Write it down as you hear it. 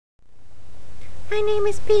My name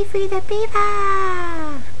is Befree the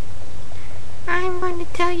Beaver. I'm going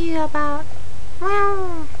to tell you about,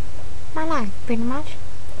 well, my life, pretty much.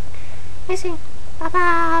 Listen,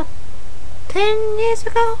 about 10 years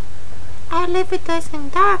ago, I lived with the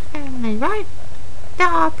Sengdara family, right? They're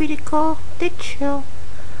all pretty cool, they're chill.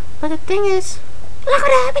 But the thing is, look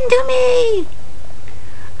what happened to me!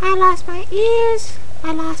 I lost my ears,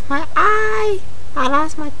 I lost my eye, I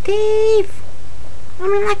lost my teeth. I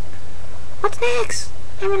mean, like, what's next?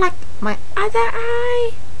 I mean, like, my other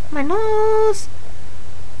eye, my nose,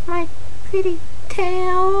 my pretty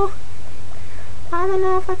tail. I don't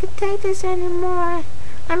know if I could take this anymore.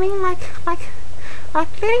 I mean, like,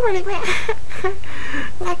 literally,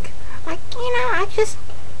 like,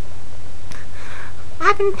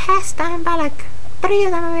 I've been passed down by like 3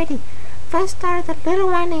 of them already. First started the little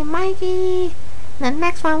one named Mikey, the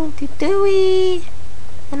next one went to Dewey,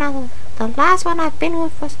 and now the last one I've been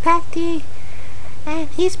with was Patty, and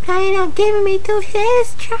he's planning on giving me to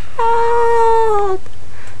his child.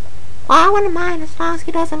 Well, I wouldn't mind as long as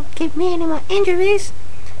he doesn't give me any more injuries.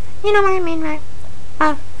 You know what I mean, right?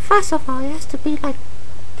 But first of all, it has to be like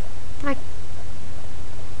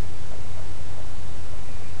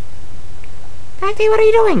Patty, what are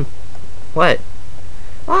you doing? What?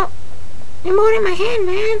 Well, you're moving my hand,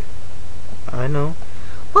 man. I know.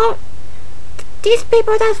 Well, these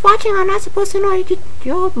people that's watching are not supposed to know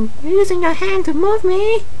you're using your hand to move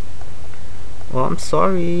me. Well, I'm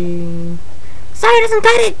sorry. Sorry doesn't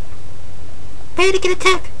cut it. Ready to get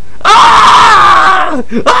attacked. Ah!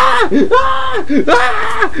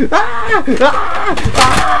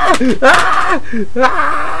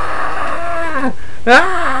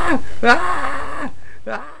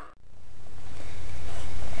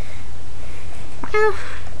 Well,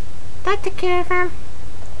 that took care of him.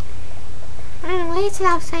 At least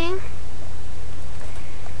I was saying,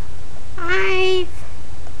 I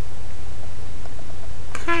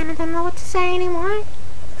kinda don't know what to say anymore.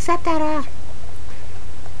 Except that,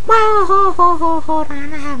 well, hold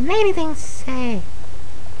on, I have many things to say.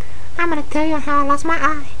 I'm gonna tell you how I lost my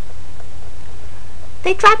eye.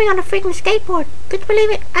 They dropped me on a freaking skateboard. Could you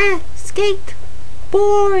believe it?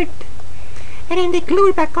 Skateboard. And then they glued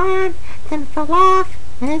it back on, then it fell off,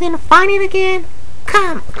 and then they didn't find it again.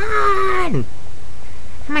 Come on! And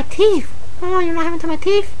my teeth. Oh, you know what happened to my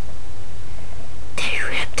teeth? They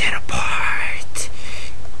ripped it apart.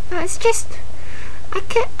 It's just, I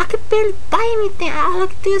could barely buy anything. All I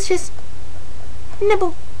could do is just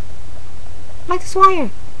nibble. Like this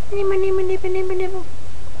wire. Nibble.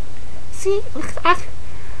 See, I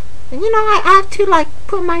have to like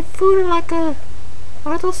put my food in like a,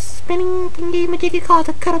 what are those spinning thingy majiggy called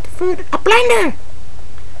to cut up the food? A blender!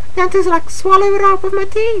 Then just like swallow it up with my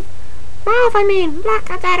teeth. Mouth, I mean. Look,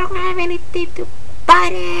 I don't have any teeth to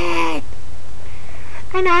bite it.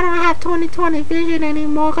 And I don't have 20/20 vision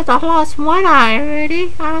anymore because I lost one eye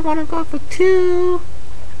already. I don't want to go for 2.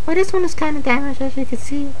 But this one is kind of damaged, as you can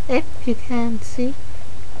see. If you can see.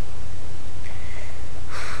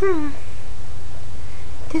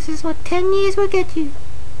 This is what 10 years will get you.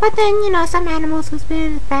 But then, some animals who's been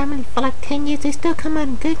in the family for like 10 years, they still come out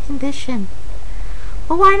in good condition.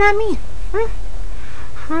 Well, why not me?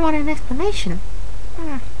 I want an explanation.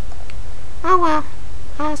 Oh well,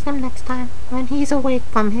 I'll ask him next time when he's awake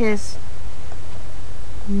from his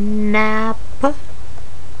nap. Oh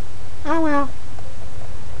well.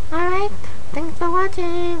 Alright, thanks for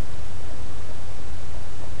watching.